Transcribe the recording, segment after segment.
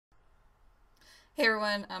Hey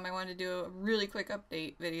everyone, I wanted to do a really quick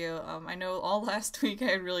update video. I know all last week I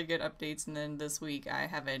had really good updates, and then this week I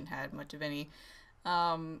haven't had much of any.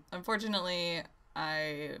 Unfortunately,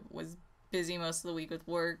 I was busy most of the week with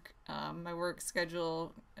work. My work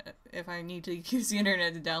schedule, if I need to use the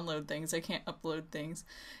internet to download things, I can't upload things.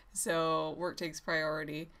 So work takes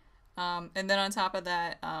priority. And then on top of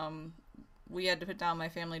that, we had to put down my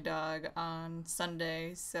family dog on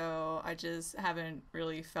Sunday, so I just haven't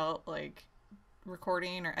really felt like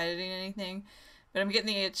recording or editing anything. But I'm getting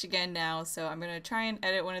the itch again now, so I'm going to try and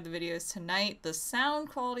edit one of the videos tonight. The sound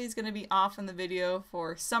quality is going to be off in the video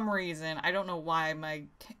for some reason. I don't know why my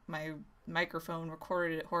microphone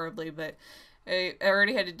recorded it horribly, but I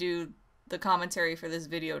already had to do the commentary for this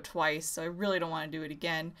video twice, so I really don't want to do it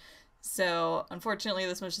again. So unfortunately,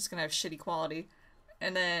 this one's just going to have shitty quality.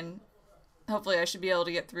 And then hopefully I should be able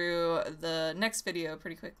to get through the next video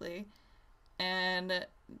pretty quickly, and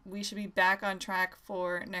we should be back on track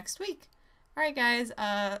for next week. Alright guys,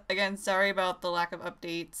 again, sorry about the lack of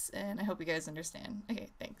updates, and I hope you guys understand. Okay,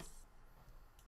 thanks.